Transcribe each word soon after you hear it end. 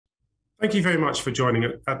Thank you very much for joining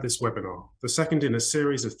at this webinar, the second in a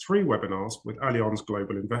series of 3 webinars with Allianz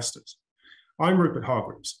Global Investors. I'm Rupert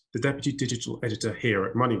Hargreaves, the Deputy Digital Editor here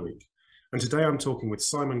at MoneyWeek, and today I'm talking with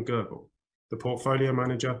Simon Gergel, the Portfolio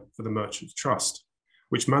Manager for the Merchants Trust,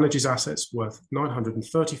 which manages assets worth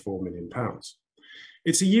 £934 million.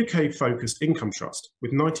 It's a UK-focused income trust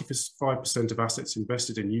with 95% of assets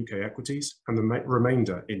invested in UK equities and the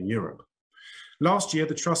remainder in Europe. Last year,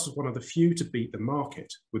 the trust was one of the few to beat the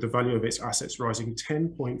market, with the value of its assets rising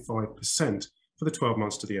 10.5% for the 12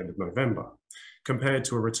 months to the end of November, compared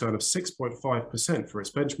to a return of 6.5% for its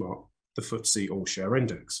benchmark, the FTSE All Share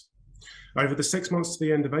Index. Over the 6 months to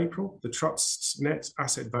the end of April, the trust's net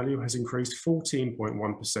asset value has increased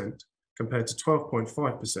 14.1% compared to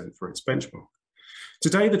 12.5% for its benchmark.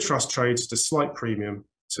 Today, the trust trades at a slight premium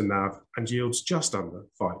to NAV and yields just under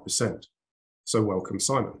 5%. So welcome,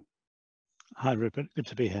 Simon. Hi, Rupert. Good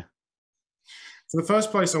to be here. So the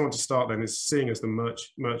first place I want to start then is, seeing as the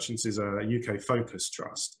Merchants is a UK-focused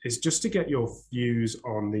trust, is just to get your views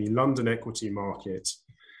on the London equity market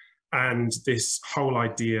and this whole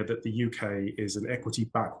idea that the UK is an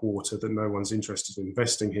equity backwater, that no one's interested in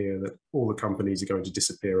investing here, that all the companies are going to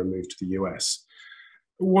disappear and move to the US.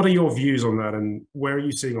 What are your views on that, and where are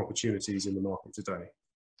you seeing opportunities in the market today?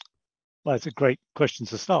 Well, it's a great question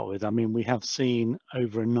to start with. I mean, we have seen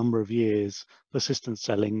over a number of years persistent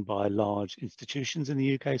selling by large institutions in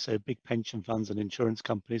the UK. So big pension funds and insurance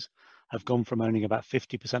companies have gone from owning about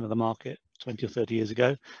 50% of the market 20 or 30 years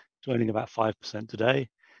ago to owning about 5% today.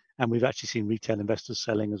 And we've actually seen retail investors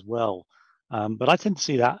selling as well. But I tend to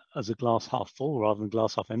see that as a glass half full rather than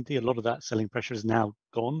glass half empty. A lot of that selling pressure is now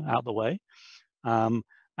gone out the way. And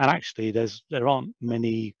actually, there aren't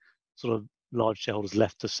many sort of large shareholders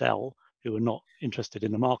left to sell who are not interested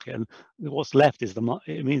in the market. And what's left is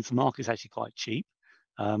it means the market is actually quite cheap.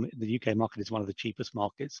 The UK market is one of the cheapest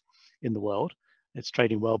markets in the world. It's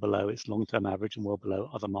trading well below its long-term average and well below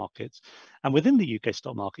other markets. And within the UK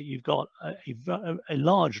stock market, you've got a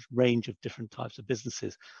large range of different types of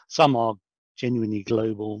businesses. Some are genuinely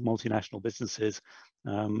global multinational businesses,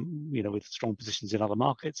 with strong positions in other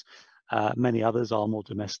markets. Many others are more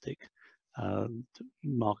domestic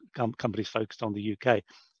companies focused on the UK,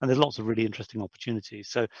 and there's lots of really interesting opportunities.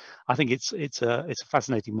 So I think it's a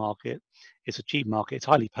fascinating market. It's a cheap market. It's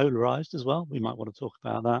highly polarized as well. We might want to talk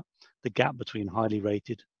about that. The gap between highly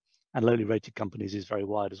rated and lowly rated companies is very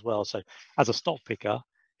wide as well. So as a stock picker,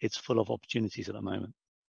 it's full of opportunities at the moment.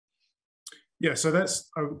 Yeah, so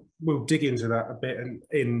we'll dig into that a bit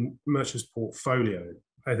in Merchants' portfolio.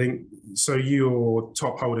 I think so. Your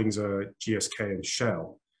top holdings are GSK and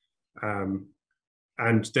Shell. And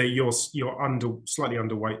you're slightly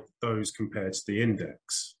underweight those compared to the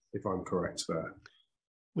index, if I'm correct there.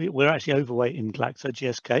 We're actually overweight in Glaxo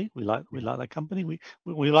GSK. We like that company.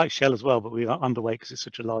 We like Shell as well, but we are underweight because it's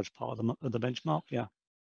such a large part of the benchmark. Yeah.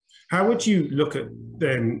 How would you look at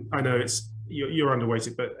then? I know you're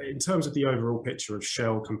underweighted, but in terms of the overall picture of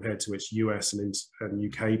Shell compared to its US and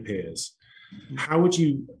UK peers, how would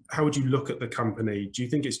you look at the company? Do you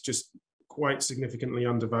think it's just quite significantly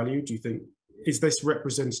undervalued? Do you think, is this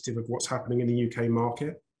representative of what's happening in the UK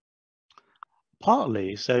market?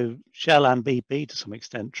 Partly. So Shell and BP to some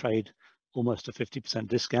extent trade almost a 50%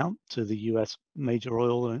 discount to the US major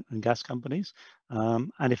oil and gas companies.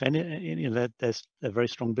 And if any, they're very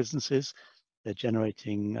strong businesses. They're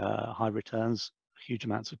generating high returns, huge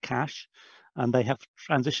amounts of cash, and they have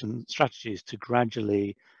transition strategies to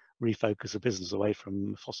gradually refocus a business away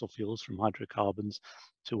from fossil fuels, from hydrocarbons,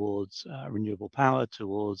 towards renewable power,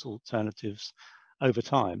 towards alternatives over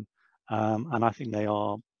time. And I think they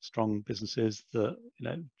are strong businesses that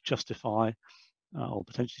justify or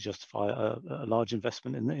potentially justify a large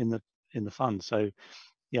investment in the fund. So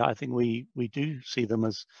yeah, I think we do see them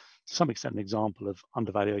as, to some extent, an example of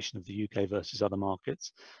undervaluation of the UK versus other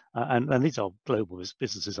markets. And these are global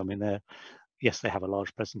businesses. I mean, yes, they have a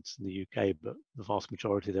large presence in the UK, but the vast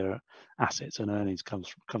majority of their assets and earnings comes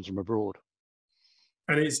from abroad.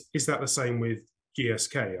 And is that the same with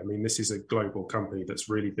GSK? I mean, this is a global company that's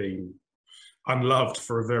really been unloved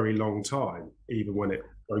for a very long time, even when it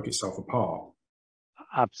broke itself apart.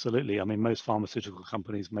 Absolutely. I mean, most pharmaceutical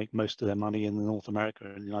companies make most of their money in North America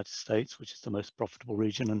and the United States, which is the most profitable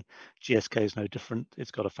region, and GSK is no different.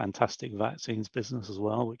 It's got a fantastic vaccines business as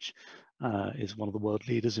well, which is one of the world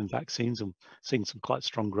leaders in vaccines and seeing some quite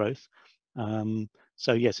strong growth.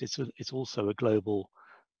 So yes, it's also a global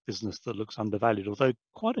business that looks undervalued, although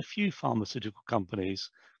quite a few pharmaceutical companies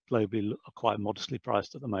globally are quite modestly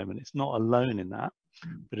priced at the moment. It's not alone in that,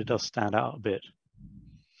 but it does stand out a bit.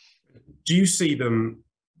 Do you see them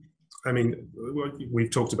I mean,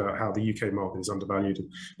 we've talked about how the UK market is undervalued,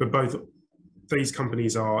 but both these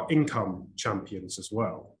companies are income champions as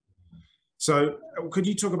well. So could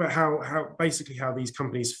you talk about how basically how these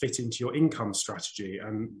companies fit into your income strategy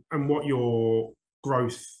and what your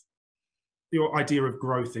idea of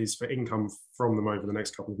growth is for income from them over the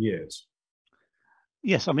next couple of years?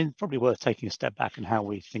 Yes, I mean, probably worth taking a step back in how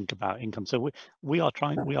we think about income. So we are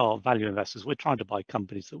value investors. We're trying to buy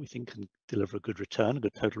companies that we think can deliver a good return, a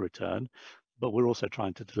good total return, but we're also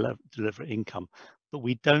trying to deliver income. But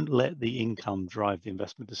we don't let the income drive the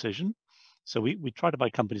investment decision. So we try to buy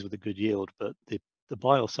companies with a good yield, but the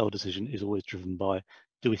buy or sell decision is always driven by,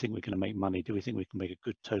 do we think we're going to make money? Do we think we can make a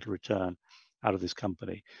good total return out of this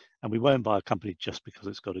company? And we won't buy a company just because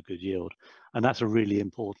it's got a good yield. And that's a really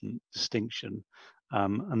important distinction.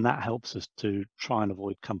 And that helps us to try and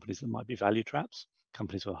avoid companies that might be value traps,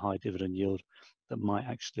 companies with a high dividend yield that might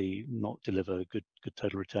actually not deliver a good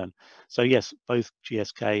total return. So yes, both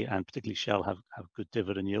GSK and particularly Shell have good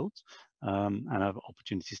dividend yields and have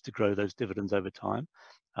opportunities to grow those dividends over time.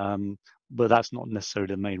 But that's not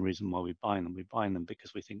necessarily the main reason why we're buying them. We're buying them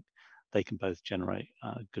because we think they can both generate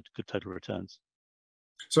good total returns.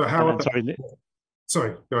 So how about,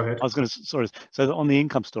 sorry, go ahead. I was going to, sorry. So on the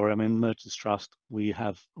income story, I mean, Merchants Trust, we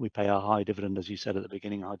pay a high dividend, as you said at the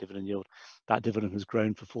beginning, high dividend yield. That dividend has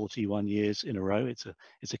grown for 41 years in a row. It's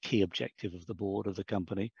a key objective of the board of the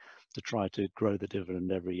company to try to grow the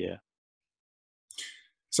dividend every year.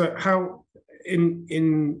 So how,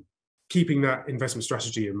 in keeping that investment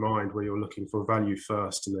strategy in mind, where you're looking for value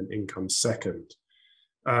first and then income second,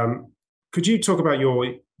 could you talk about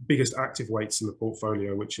your biggest active weights in the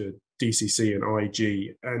portfolio, which are DCC and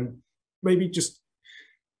IG, and maybe just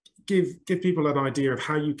give people an idea of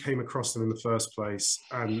how you came across them in the first place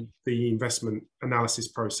and the investment analysis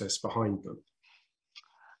process behind them?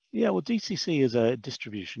 Yeah, well, DCC is a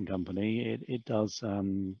distribution company. It does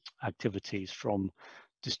activities from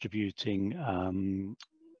distributing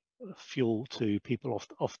fuel to people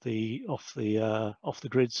off the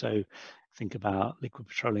grid. So think about liquid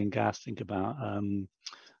petroleum gas, think about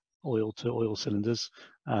oil to oil cylinders,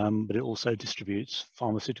 but it also distributes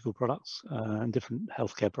pharmaceutical products and different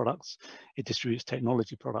healthcare products. It distributes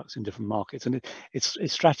technology products in different markets, and its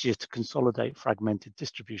strategy is to consolidate fragmented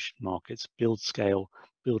distribution markets, build scale,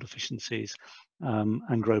 build efficiencies,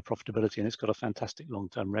 and grow profitability. And it's got a fantastic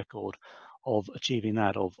long-term record of achieving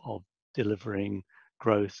that, of delivering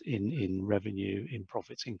growth in revenue, in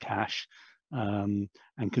profits, in cash, and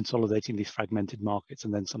consolidating these fragmented markets,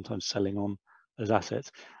 and then sometimes selling on those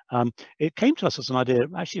assets. It came to us as an idea,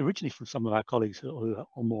 actually originally from some of our colleagues who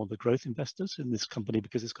are more the growth investors in this company,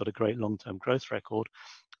 because it's got a great long-term growth record.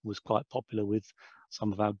 It was quite popular with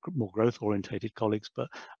some of our more growth-orientated colleagues, but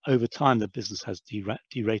over time the business has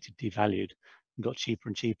derated, devalued, and got cheaper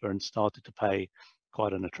and cheaper, and started to pay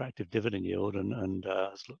quite an attractive dividend yield, and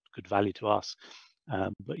has looked good value to us.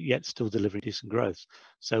 But yet still delivering decent growth.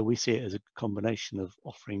 So we see it as a combination of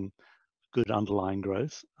offering good underlying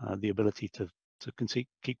growth, the ability to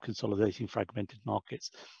keep consolidating fragmented markets,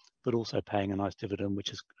 but also paying a nice dividend, which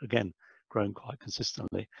has again grown quite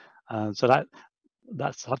consistently. So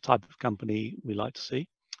that's the type of company we like to see.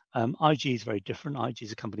 IG is very different. IG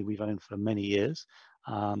is a company we've owned for many years.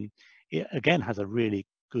 It again has a really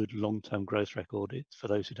good long-term growth record. For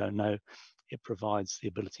those who don't know, it provides the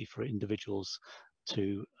ability for individuals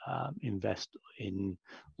to invest in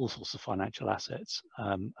all sorts of financial assets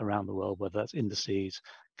around the world, whether that's indices,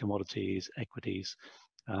 commodities, equities.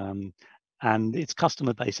 And its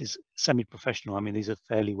customer base is semi-professional. I mean, these are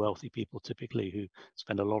fairly wealthy people typically who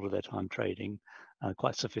spend a lot of their time trading,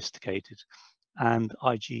 quite sophisticated. And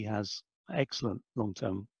IG has excellent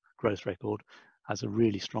long-term growth record, has a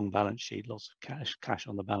really strong balance sheet, lots of cash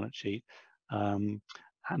on the balance sheet, and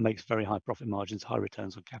makes very high profit margins, high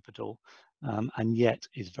returns on capital, and yet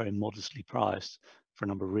is very modestly priced for a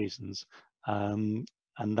number of reasons.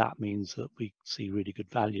 And that means that we see really good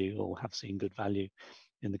value, or have seen good value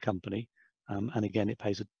in the company. And again, it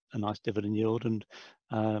pays a nice dividend yield. And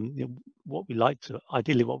you know, what we like to,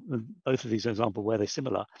 ideally, what both of these examples where they're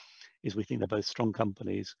similar, is we think they're both strong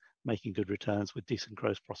companies making good returns with decent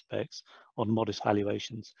growth prospects on modest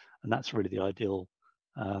valuations, and that's really the ideal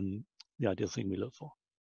thing we look for.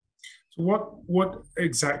 So what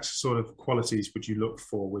exact sort of qualities would you look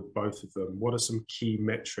for with both of them? What are some key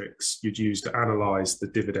metrics you'd use to analyze the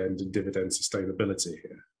dividend and dividend sustainability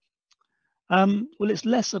here? Well, it's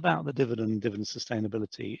less about the dividend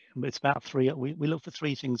sustainability. It's about we look for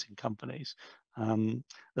three things in companies.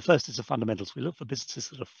 The first is the fundamentals. We look for businesses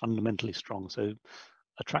that are fundamentally strong. So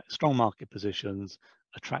strong market positions,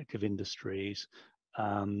 attractive industries,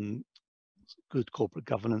 good corporate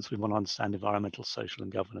governance. We want to understand environmental, social,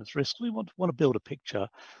 and governance risks. We want to build a picture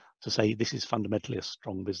to say this is fundamentally a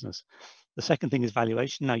strong business. The second thing is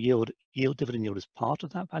valuation. Now, dividend yield is part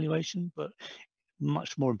of that valuation, but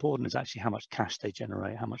much more important is actually how much cash they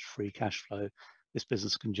generate, how much free cash flow this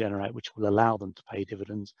business can generate, which will allow them to pay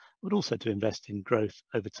dividends, but also to invest in growth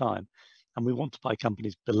over time. And we want to buy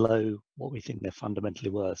companies below what we think they're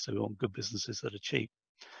fundamentally worth. So we want good businesses that are cheap.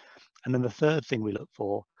 And then the third thing we look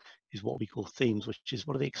for is what we call themes, which is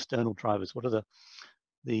what are the external drivers? What are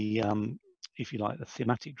the if you like, the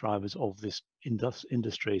thematic drivers of this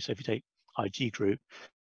industry? So if you take IG Group,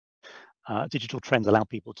 digital trends allow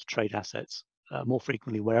people to trade assets more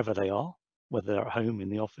frequently wherever they are, whether they're at home, in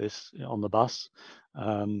the office, on the bus,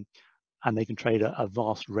 and they can trade a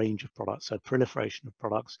vast range of products, so proliferation of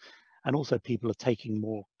products. And also people are taking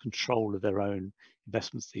more control of their own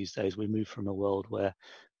investments these days. We move from a world where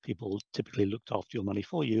people typically looked after your money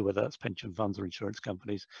for you, whether that's pension funds or insurance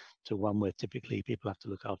companies, to one where typically people have to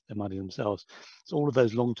look after their money themselves. So all of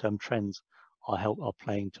those long-term trends are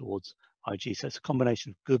playing towards IG. So it's a combination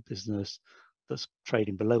of good business that's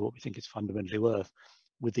trading below what we think it's fundamentally worth,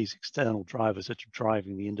 with these external drivers that are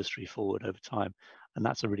driving the industry forward over time. And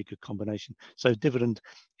that's a really good combination. So dividend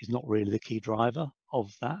is not really the key driver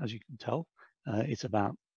of that, as you can tell. It's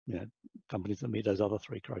about companies that meet those other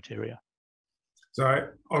three criteria. So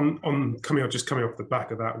coming off the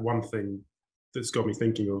back of that, one thing that's got me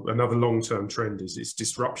thinking of another long-term trend is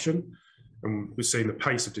disruption. And we're seeing the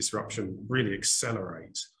pace of disruption really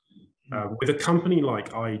accelerate. With a company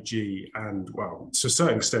like IG and, well, to a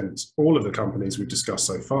certain extent, all of the companies we've discussed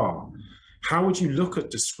so far, how would you look at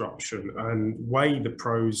disruption and weigh the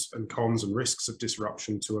pros and cons and risks of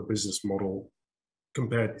disruption to a business model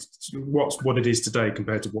compared to what it is today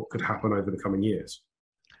compared to what could happen over the coming years?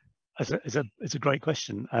 It's a great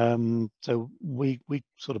question. So we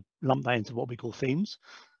sort of lump that into what we call themes.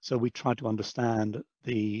 So we try to understand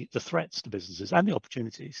the threats to businesses and the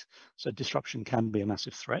opportunities. So disruption can be a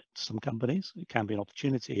massive threat to some companies. It can be an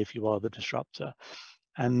opportunity if you are the disruptor.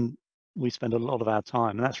 And we spend a lot of our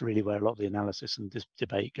time, and that's really where a lot of the analysis and this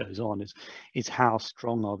debate goes on, is how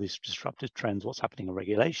strong are these disruptive trends? What's happening in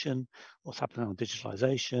regulation? What's happening on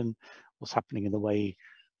digitalization? What's happening in the way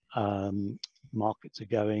markets are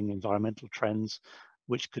going, environmental trends,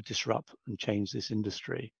 which could disrupt and change this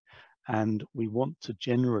industry. And we want to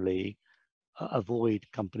generally avoid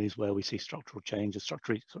companies where we see structural change, a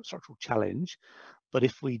structural challenge. But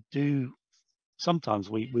if we do, sometimes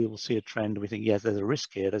we will see a trend, we think, yes, there's a risk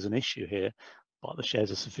here, there's an issue here, but the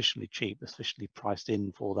shares are sufficiently cheap, they're sufficiently priced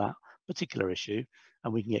in for that particular issue,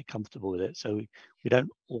 and we can get comfortable with it. So we don't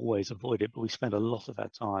always avoid it, but we spend a lot of our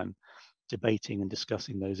time debating and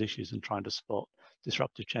discussing those issues and trying to spot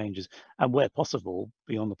disruptive changes, and where possible,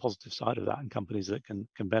 be on the positive side of that, and companies that can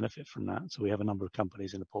benefit from that. So we have a number of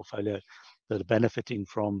companies in the portfolio that are benefiting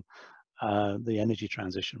from the energy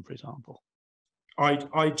transition, for example.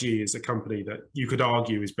 IG is a company that you could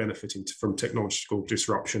argue is benefiting from technological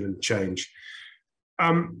disruption and change.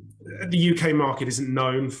 The UK market isn't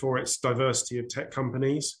known for its diversity of tech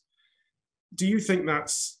companies. Do you think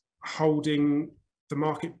that's holding the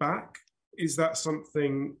market back? Is that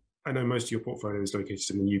something, I know most of your portfolio is located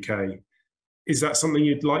in the UK, is that something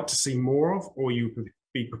you'd like to see more of, or you would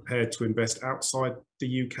be prepared to invest outside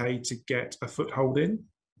the UK to get a foothold in?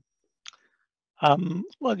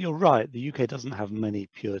 Well, you're right. The UK doesn't have many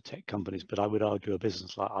pure tech companies, but I would argue a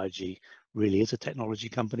business like IG really is a technology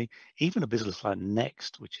company. Even a business like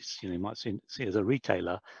Next, which is, you might see as a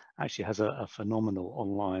retailer, actually has a phenomenal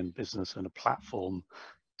online business and a platform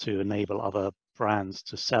to enable other brands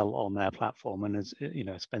to sell on their platform, and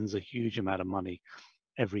spends a huge amount of money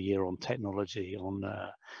every year on technology, on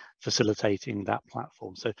facilitating that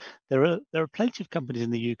platform. So there are plenty of companies in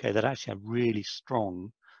the UK that actually have really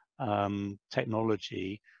strong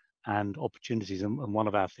technology and opportunities, and one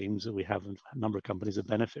of our themes that we have a number of companies that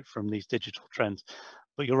benefit from these digital trends.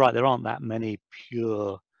 But you're right, there aren't that many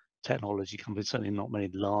pure technology companies, certainly not many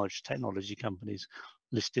large technology companies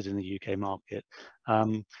listed in the UK market.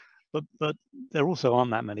 But there also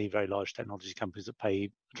aren't that many very large technology companies that pay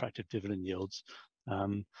attractive dividend yields.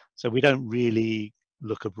 So we don't really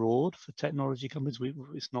look abroad for technology companies.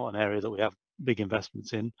 It's not an area that we have big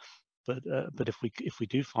investments in. But if we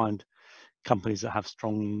do find companies that have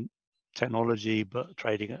strong technology but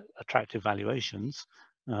trading at attractive valuations,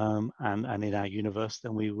 and in our universe,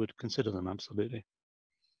 then we would consider them, absolutely.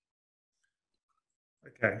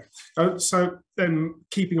 Okay, so then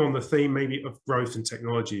keeping on the theme maybe of growth and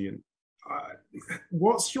technology, and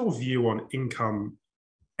what's your view on income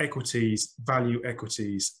equities, value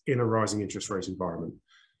equities in a rising interest rate environment?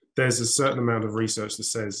 There's a certain amount of research that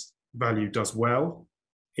says value does well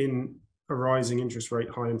in a rising interest rate,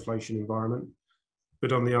 high inflation environment.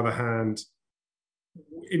 But on the other hand,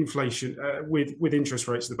 inflation with interest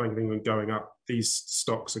rates of the Bank of England going up, these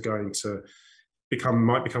stocks are going to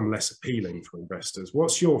might become less appealing for investors.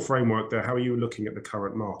 What's your framework there? How are you looking at the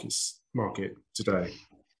current market today?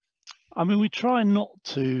 I mean, we try not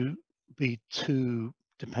to be too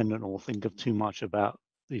dependent or think of too much about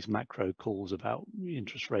these macro calls about the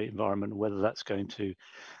interest rate environment, whether that's going to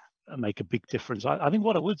make a big difference. I think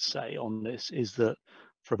what I would say on this is that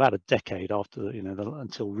for about a decade after,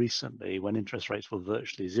 until recently, when interest rates were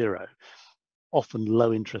virtually zero, often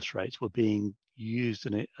low interest rates were being used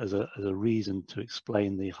in it as a reason to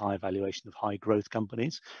explain the high valuation of high growth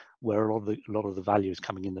companies, where a lot of the value is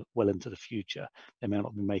coming in well into the future. They may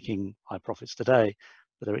not be making high profits today,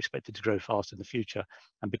 but they're expected to grow fast in the future.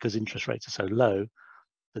 And because interest rates are so low,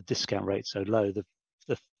 the discount rate so low, the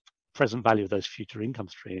present value of those future income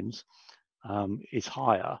streams is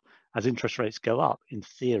higher. As interest rates go up, in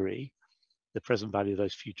theory, the present value of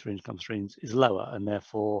those future income streams is lower, and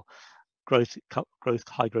therefore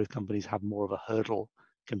high growth companies have more of a hurdle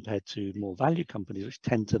compared to more value companies, which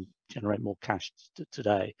tend to generate more cash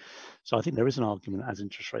today. So I think there is an argument as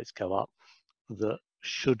interest rates go up that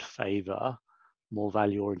should favor more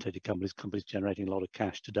value oriented companies generating a lot of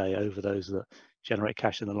cash today over those that generate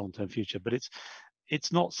cash in the long-term future. But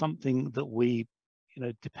it's not something that we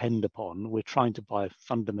depend upon. We're trying to buy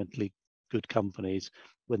fundamentally good companies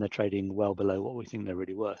when they're trading well below what we think they're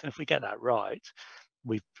really worth. And if we get that right,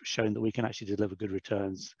 we've shown that we can actually deliver good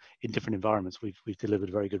returns in different environments. We've delivered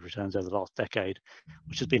very good returns over the last decade,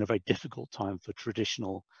 which has been a very difficult time for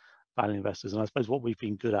traditional value investors. And I suppose what we've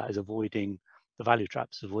been good at is avoiding the value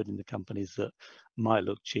traps, avoiding the companies that might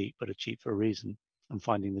look cheap but are cheap for a reason, and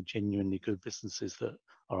finding the genuinely good businesses that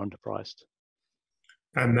are underpriced.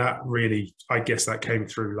 And that really, I guess that came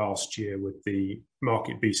through last year with the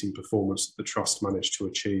market beating performance that the trust managed to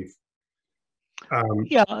achieve.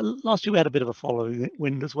 Yeah, last year we had a bit of a following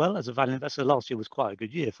wind as well as a value investor. Last year was quite a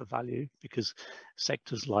good year for value because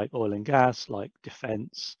sectors like oil and gas, like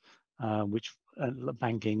defence,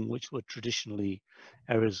 banking, which were traditionally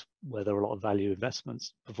areas where there were a lot of value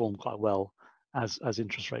investments, performed quite well as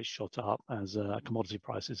interest rates shot up, as commodity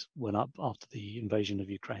prices went up after the invasion of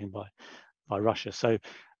Ukraine by Russia. So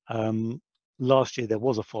last year there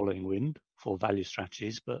was a following wind for value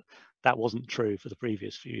strategies, but that wasn't true for the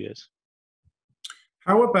previous few years.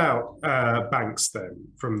 How about banks then,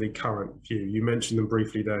 from the current view? You mentioned them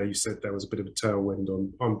briefly there. You said there was a bit of a tailwind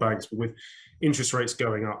on banks, but with interest rates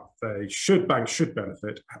going up, banks should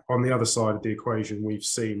benefit. On the other side of the equation, we've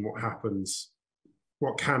seen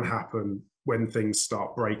what can happen when things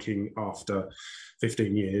start breaking after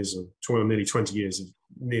 15 years or nearly 20 years of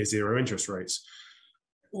near zero interest rates.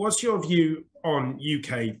 What's your view on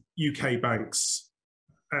UK banks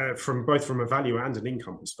from both a value and an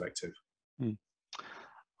income perspective?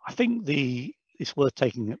 I think it's worth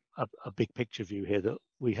taking a big picture view here that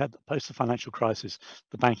we had post the financial crisis,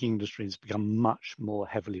 the banking industry has become much more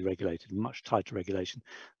heavily regulated, much tighter regulation.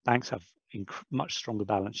 Banks have much stronger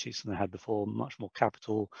balance sheets than they had before, much more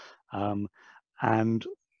capital, and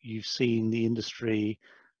you've seen the industry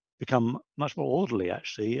become much more orderly.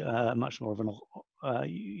 Actually, much more of an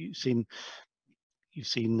you've seen.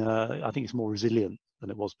 I think it's more resilient than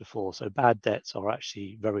it was before. So bad debts are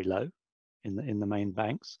actually very low in the main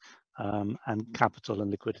banks, and capital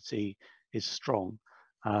and liquidity is strong.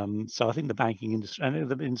 So I think the banking industry and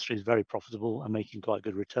the industry is very profitable and making quite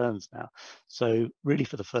good returns now. So really,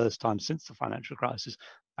 for the first time since the financial crisis,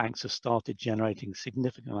 banks have started generating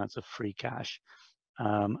significant amounts of free cash,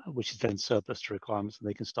 which is then surplus to requirements, and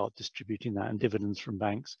they can start distributing that. And dividends from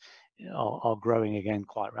banks are growing again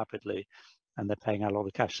quite rapidly, and they're paying out a lot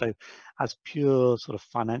of cash. So as pure sort of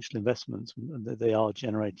financial investments, they are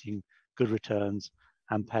generating good returns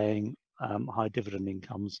and paying high dividend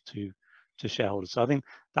incomes to shareholders. So I think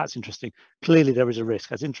that's interesting. Clearly, there is a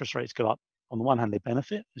risk as interest rates go up. On the one hand, they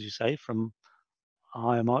benefit, as you say, from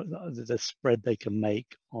the spread they can make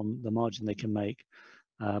on the margin they can make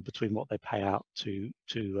between what they pay out to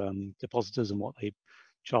depositors and what they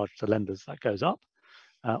charge to lenders. That goes up.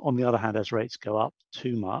 On the other hand, as rates go up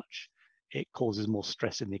too much, it causes more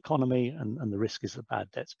stress in the economy, and the risk is that bad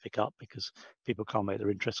debts pick up because people can't make their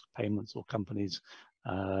interest payments, or companies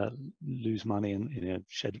lose money and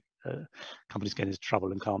companies get into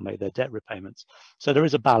trouble and can't make their debt repayments. So there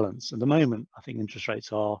is a balance. At the moment, I think interest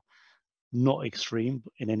rates are not extreme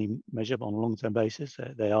in any measure, but on a long-term basis,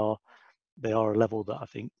 they are a level that I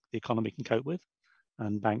think the economy can cope with,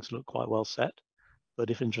 and banks look quite well set. But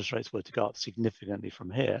if interest rates were to go up significantly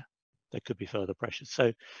from here, there could be further pressures.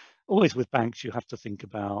 So always with banks, you have to think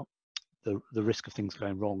about the risk of things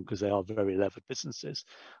going wrong because they are very levered businesses,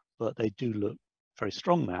 but they do look very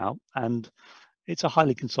strong now. And it's a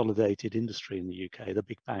highly consolidated industry in the UK. The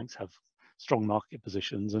big banks have strong market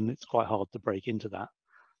positions, and it's quite hard to break into that.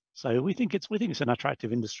 So we think it's an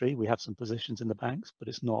attractive industry. We have some positions in the banks, but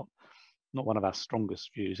it's not one of our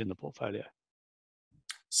strongest views in the portfolio.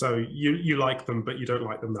 So you like them, but you don't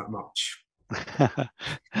like them that much.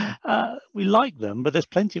 We like them, but there's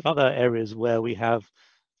plenty of other areas where we have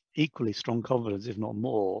equally strong confidence, if not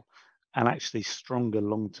more, and actually stronger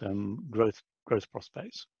long-term growth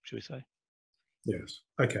prospects, should we say? Yes.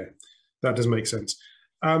 Okay, that does make sense.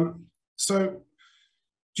 So,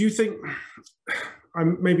 do you think?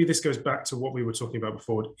 Maybe this goes back to what we were talking about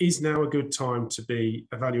before. Is now a good time to be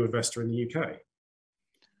a value investor in the UK?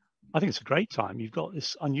 I think it's a great time. You've got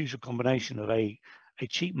this unusual combination of a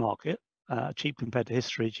cheap market, cheap compared to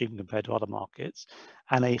history, cheap compared to other markets,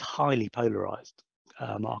 and a highly polarized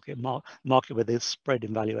market where the spread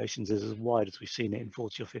in valuations is as wide as we've seen it in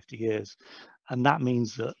 40 or 50 years. And that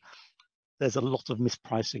means that there's a lot of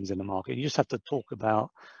mispricings in the market. You just have to talk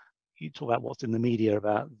about what's in the media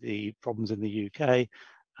about the problems in the UK,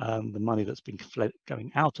 the money that's been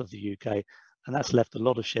going out of the UK, and that's left a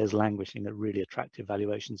lot of shares languishing at really attractive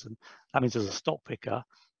valuations. And that means as a stock picker,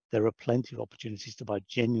 there are plenty of opportunities to buy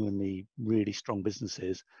genuinely really strong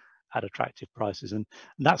businesses at attractive prices. And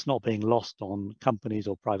that's not being lost on companies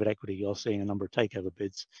or private equity. You're seeing a number of takeover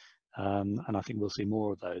bids, and I think we'll see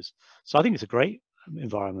more of those. So I think it's a great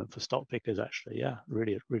environment for stock pickers, actually. Yeah,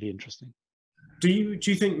 really, really interesting. Do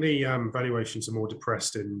you think the valuations are more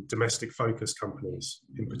depressed in domestic focused companies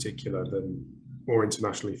in particular than more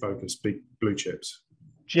internationally focused big blue chips?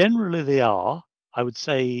 Generally they are. I would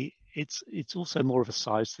say it's also more of a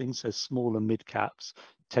size thing. So small and mid caps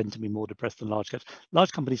tend to be more depressed than large caps.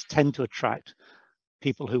 Large companies tend to attract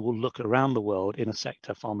people who will look around the world in a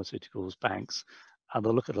sector, pharmaceuticals, banks, and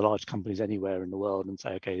they'll look at the large companies anywhere in the world and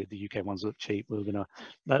say, okay, the UK ones look cheap.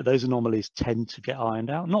 Those anomalies tend to get ironed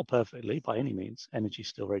out, not perfectly by any means. Energy is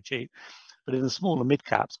still very cheap, but in the smaller mid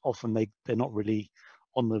caps, often they're not really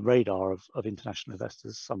on the radar of international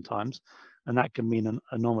investors sometimes, and that can mean an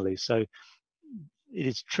anomaly. So it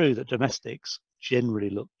is true that domestics generally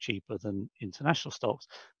look cheaper than international stocks,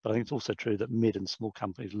 but I think it's also true that mid and small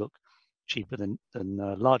companies look cheaper than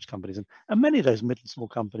large companies, and many of those mid and small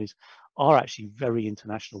companies are actually very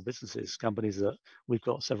international businesses. Companies that we've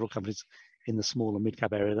got several companies in the small and mid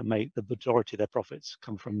cap area that make the majority of their profits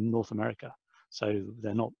come from North America. So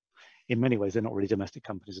they're not, in many ways, they're not really domestic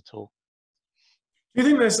companies at all. Do you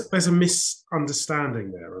think there's a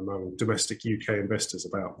misunderstanding there among domestic UK investors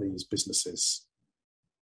about these businesses?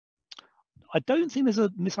 I don't think there's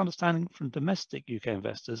a misunderstanding from domestic UK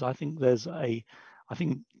investors. I think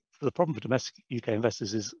the problem for domestic UK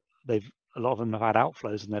investors is a lot of them have had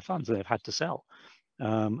outflows in their funds and they've had to sell,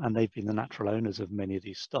 and they've been the natural owners of many of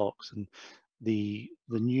these stocks. And the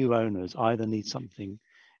new owners either need something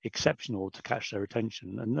exceptional to catch their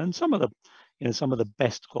attention, and then some of the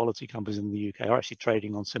best quality companies in the UK are actually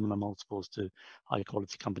trading on similar multiples to high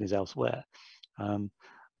quality companies elsewhere.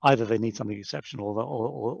 Either they need something exceptional,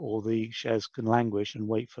 or the shares can languish and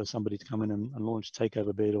wait for somebody to come in and launch a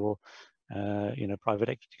takeover bid, or private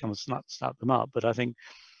equity come and snap them up. But I think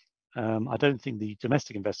I don't think the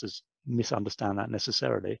domestic investors misunderstand that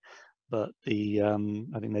necessarily, but I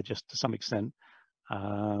think they're just, to some extent,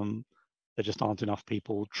 there just aren't enough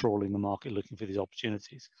people trawling the market looking for these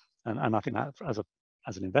opportunities. And I think that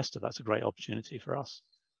as an investor, that's a great opportunity for us.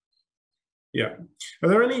 Yeah. Are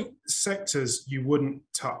there any sectors you wouldn't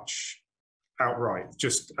touch outright?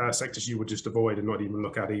 Just sectors you would just avoid and not even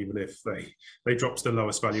look at, even if they drop to the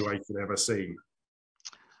lowest valuation ever seen?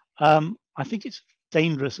 I think it's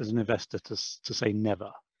dangerous as an investor to say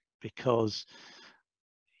never, because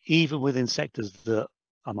even within sectors that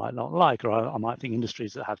I might not like, or I might think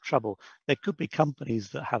industries that have trouble, there could be companies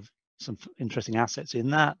that have some interesting assets in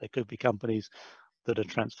that. There could be companies that are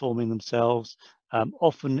transforming themselves.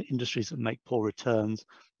 Often industries that make poor returns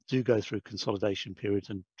do go through consolidation periods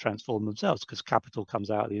and transform themselves because capital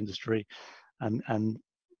comes out of the industry, and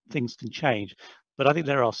things can change. But I think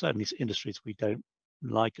there are certainly industries we don't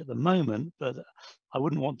like at the moment, but I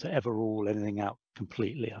wouldn't want to ever rule anything out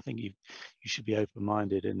completely. I think you should be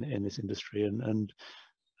open-minded in this industry and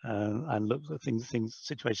look at things.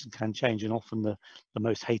 Situations can change, and often the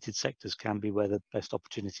most hated sectors can be where the best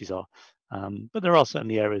opportunities are. But there are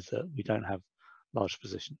certainly areas that we don't have large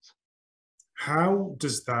positions. How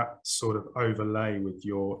does that sort of overlay with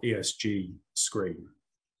your ESG screen?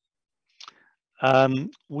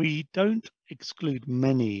 We don't exclude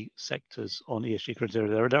many sectors on ESG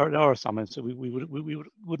criteria. There are some, and so we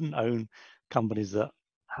wouldn't own companies that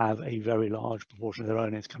have a very large proportion of their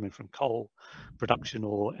earnings coming from coal production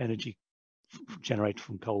or energy generated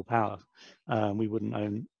from coal power. We wouldn't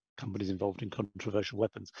own companies involved in controversial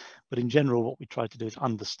weapons. But in general, what we try to do is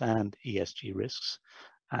understand ESG risks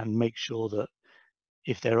and make sure that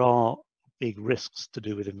if there are big risks to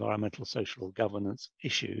do with environmental, social, or governance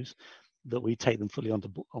issues, that we take them fully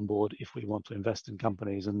on board if we want to invest in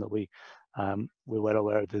companies, and that we're well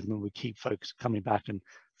aware of them, and we keep coming back and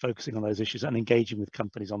focusing on those issues and engaging with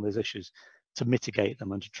companies on those issues to mitigate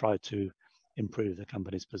them and to try to improve the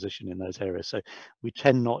company's position in those areas. So we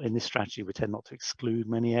tend not, in this strategy, we tend not to exclude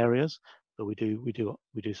many areas, but we do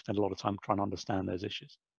spend a lot of time trying to understand those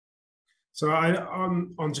issues. So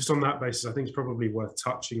on just on that basis, I think it's probably worth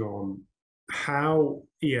touching on how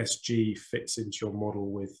ESG fits into your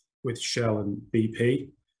model with Shell and BP,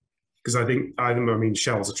 because I mean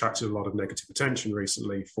Shell's attracted a lot of negative attention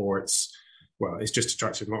recently for its, well, it's just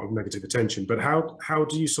attracted a lot of negative attention. But how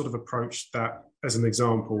do you sort of approach that, as an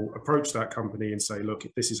example, approach that company and say, look,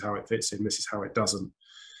 this is how it fits in, this is how it doesn't?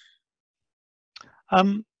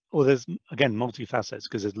 Well, there's, again, multifacets,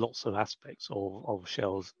 because there's lots of aspects of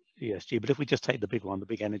Shell's ESG. But if we just take the big one, the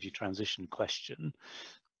big energy transition question,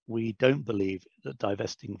 we don't believe that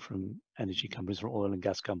divesting from energy companies, from oil and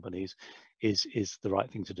gas companies, is the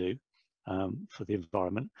right thing to do for the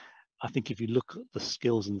environment. I think if you look at the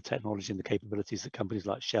skills and the technology and the capabilities that companies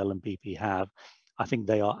like Shell and BP have, I think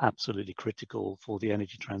they are absolutely critical for the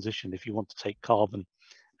energy transition. If you want to take carbon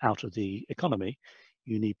out of the economy,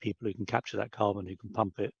 you need people who can capture that carbon, who can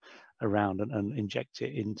pump it around and inject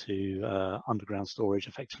it into underground storage,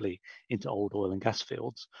 effectively into old oil and gas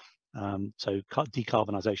fields. So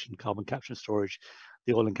decarbonisation, carbon capture and storage,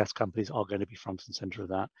 the oil and gas companies are going to be front and centre of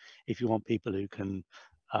that. If you want people who can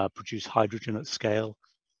produce hydrogen at scale,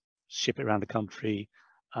 ship it around the country,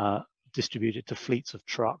 distribute it to fleets of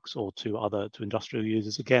trucks or to industrial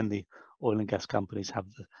users, again, the oil and gas companies have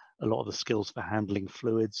a lot of the skills for handling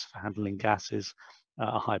fluids, for handling gases,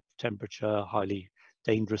 high temperature, highly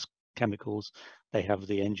dangerous chemicals. They have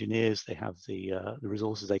the engineers, they have the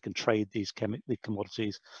resources, they can trade these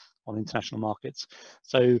commodities on international markets.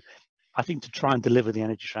 So I think to try and deliver the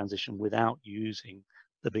energy transition without using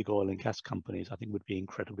the big oil and gas companies, I think would be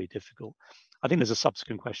incredibly difficult. I think there's a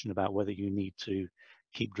subsequent question about whether you need to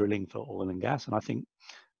keep drilling for oil and gas. And I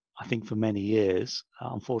think for many years,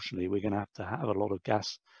 unfortunately, we're going to have a lot of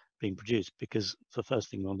gas being produced, because the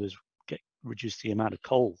first thing we want to do is reduce the amount of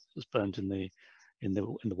coal that's burnt in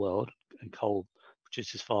the world, and coal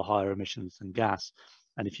produces far higher emissions than gas.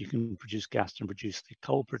 And if you can produce gas and reduce the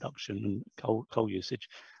coal production and coal usage,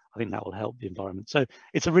 I think that will help the environment. So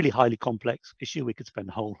it's a really highly complex issue. We could spend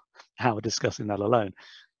a whole hour discussing that alone.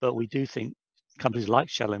 But we do think companies like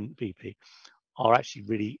Shell and BP are actually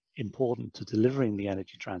really important to delivering the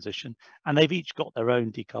energy transition. And they've each got their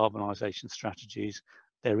own decarbonisation strategies.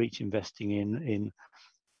 They're each investing in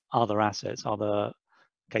other assets, other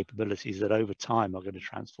capabilities that over time are going to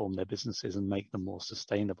transform their businesses and make them more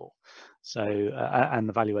sustainable. So, and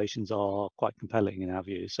the valuations are quite compelling in our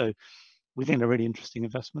view. So we think they're really interesting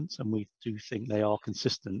investments, and we do think they are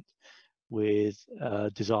consistent with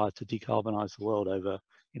desire to decarbonize the world over,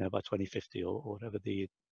 by 2050 or whatever the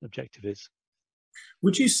objective is.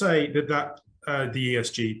 Would you say that the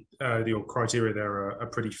ESG, the criteria there are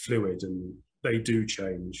pretty fluid, and they do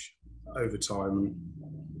change over time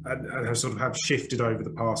and have sort of have shifted over the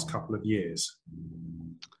past couple of years?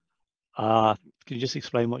 Can you just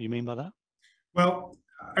explain what you mean by that? Well,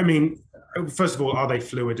 I mean, first of all, are they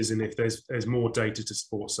fluid, as in if there's more data to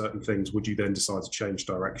support certain things, would you then decide to change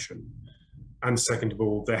direction? And second of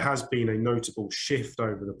all, there has been a notable shift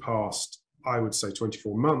over the past, I would say,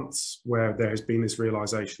 24 months, where there has been this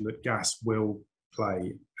realization that gas will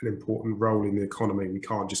play an important role in the economy. We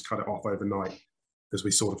can't just cut it off overnight, because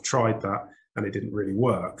we sort of tried that and it didn't really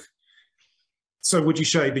work. So would you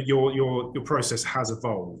say that your process has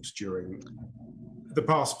evolved during the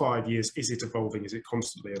past 5 years? Is it evolving? Is it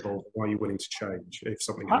constantly evolving? Are you willing to change if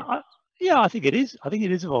something happens? Yeah, I think it is. I think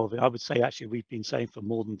it is evolving. I would say, actually, we've been saying for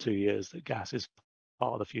more than 2 years that gas is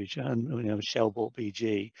part of the future. And Shell bought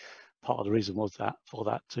BG. Part of the reason was that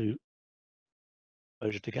to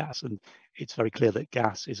exposure to gas, and it's very clear that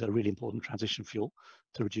gas is a really important transition fuel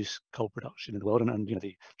to reduce coal production in the world. And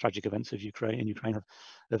the tragic events of Ukraine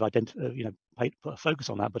have identified, put a focus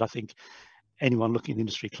on that. But I think anyone looking at the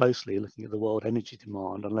industry closely, looking at the world energy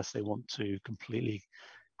demand, unless they want to completely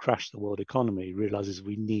crash the world economy, realizes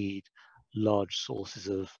we need large sources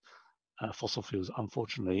of fossil fuels,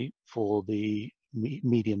 unfortunately, for the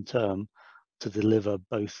medium term to deliver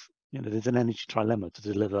both. There's an energy trilemma: to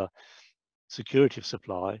deliver security of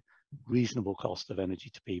supply, reasonable cost of energy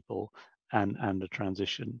to people, and a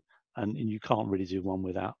transition, and you can't really do one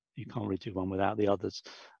without the others.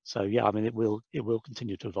 So yeah, I mean, it will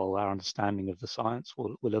continue to evolve. Our understanding of the science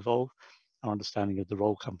will evolve. Our understanding of the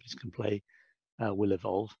role companies can play will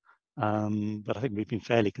evolve. But I think we've been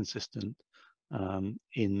fairly consistent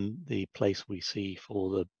in the place we see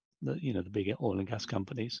for the bigger oil and gas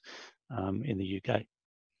companies in the UK.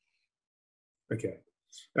 Okay,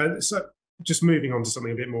 and so just moving on to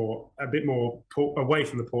something a bit more away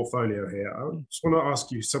from the portfolio here. I just want to ask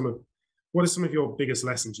you what are some of your biggest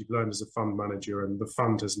lessons you've learned as a fund manager and the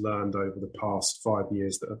fund has learned over the past 5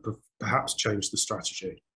 years that have perhaps changed the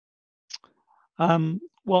strategy?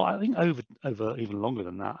 Well, I think over even longer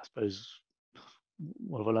than that, I suppose.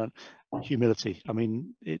 What have I learned? Humility. I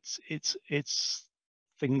mean, it's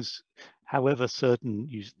things. However certain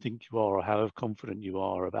you think you are, or however confident you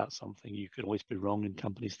are about something, you can always be wrong in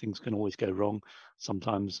companies. Things can always go wrong.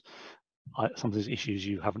 Sometimes some of these issues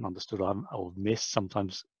you haven't understood or missed.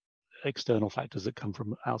 Sometimes external factors that come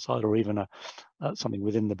from outside, or even something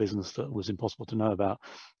within the business that was impossible to know about.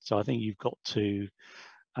 So I think you've got to,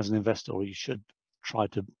 as an investor, or you should try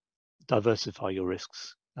to diversify your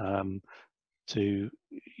risks.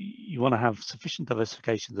 You want to have sufficient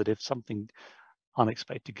diversification that if something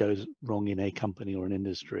unexpected goes wrong in a company or an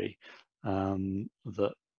industry,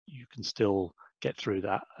 that you can still get through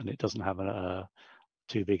that and it doesn't have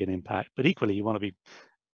too big an impact. But equally, you want to be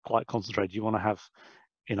quite concentrated. You want to have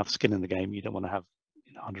enough skin in the game. You don't want to have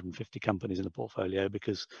 150 companies in the portfolio,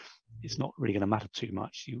 because it's not really going to matter too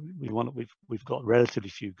much. We've got relatively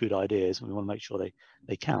few good ideas, and we want to make sure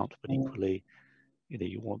they count. But equally,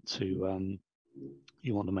 you want to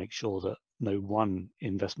make sure that no one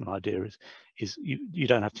investment idea is you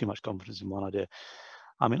don't have too much confidence in one idea.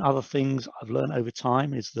 I mean, other things I've learned over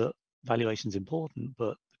time is that valuation is important,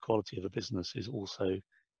 but the quality of a business is also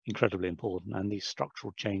incredibly important. And these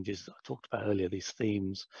structural changes that I talked about earlier, these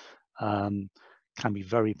themes, can be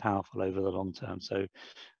very powerful over the long term. So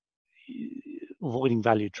avoiding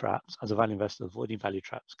value traps, as a value investor, avoiding value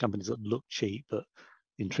traps, companies that look cheap but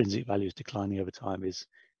intrinsic value is declining over time is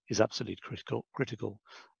absolutely critical.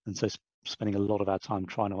 And so spending a lot of our time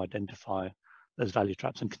trying to identify those value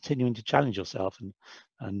traps and continuing to challenge yourself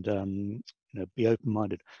and be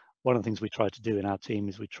open-minded. One of the things we try to do in our team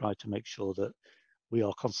is we try to make sure that we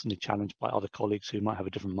are constantly challenged by other colleagues who might have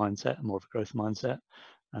a different mindset, more of a growth mindset.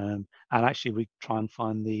 And actually we try and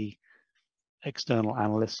find the external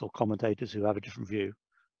analysts or commentators who have a different view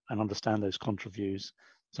and understand those contra views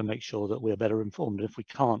to make sure that we're better informed. And if we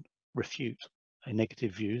can't refute a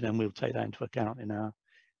negative view, then we'll take that into account in our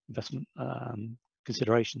investment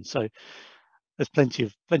considerations. So there's plenty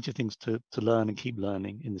of things to learn and keep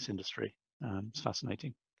learning in this industry. It's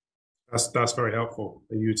fascinating. That's very helpful.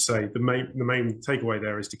 And you'd say the main takeaway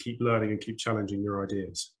there is to keep learning and keep challenging your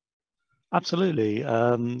ideas. Absolutely.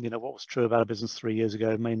 What was true about a business 3 years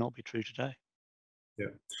ago may not be true today. Yeah.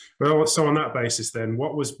 Well, so on that basis, then,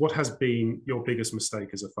 what has been your biggest mistake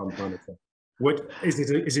as a fund manager? What is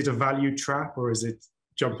it a value trap, or is it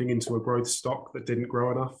jumping into a growth stock that didn't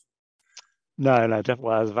grow enough? No,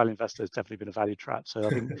 definitely. As a value investor, it's definitely been a value trap. So I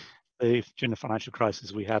think during the financial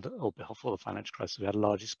crisis, we had, or before the financial crisis, we had a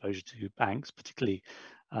large exposure to banks, particularly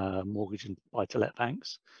mortgage and buy-to-let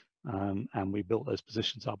banks. And we built those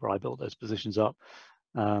positions up, or I built those positions up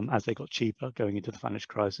as they got cheaper going into the financial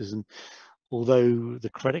crisis. And although the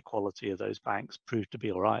credit quality of those banks proved to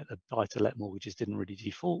be all right, the buy-to-let mortgages didn't really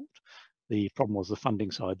default. The problem was the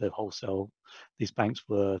funding side, the wholesale. These banks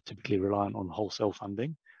were typically reliant on wholesale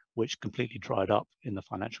funding, which completely dried up in the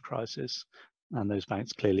financial crisis. And those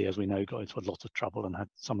banks clearly, as we know, got into a lot of trouble, and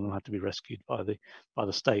some of them had to be rescued by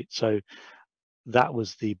the state. So that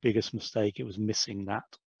was the biggest mistake. It was missing that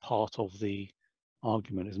part of the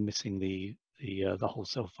argument, is missing the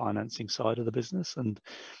wholesale financing side of the business, and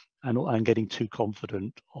getting too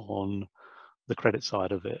confident on the credit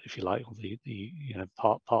side of it, if you like, or the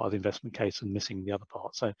part of the investment case, and missing the other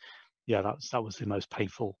part. So yeah, that was the most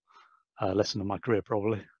painful lesson of my career,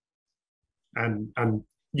 probably. And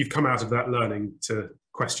you've come out of that learning to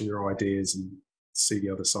question your ideas and see the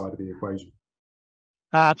other side of the equation.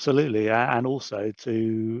 Absolutely, and also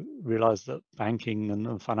to realize that banking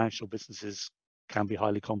and financial businesses can be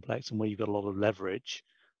highly complex, and where you've got a lot of leverage,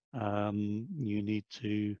 you need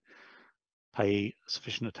to pay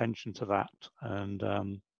sufficient attention to that, and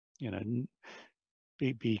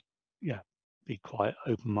be quite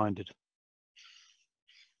open-minded.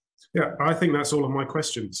 Yeah, I think that's all of my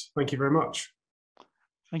questions. Thank you very much.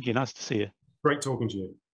 Thank you. Nice to see you. Great talking to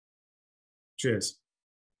you. Cheers.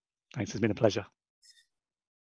 Thanks. It's been a pleasure.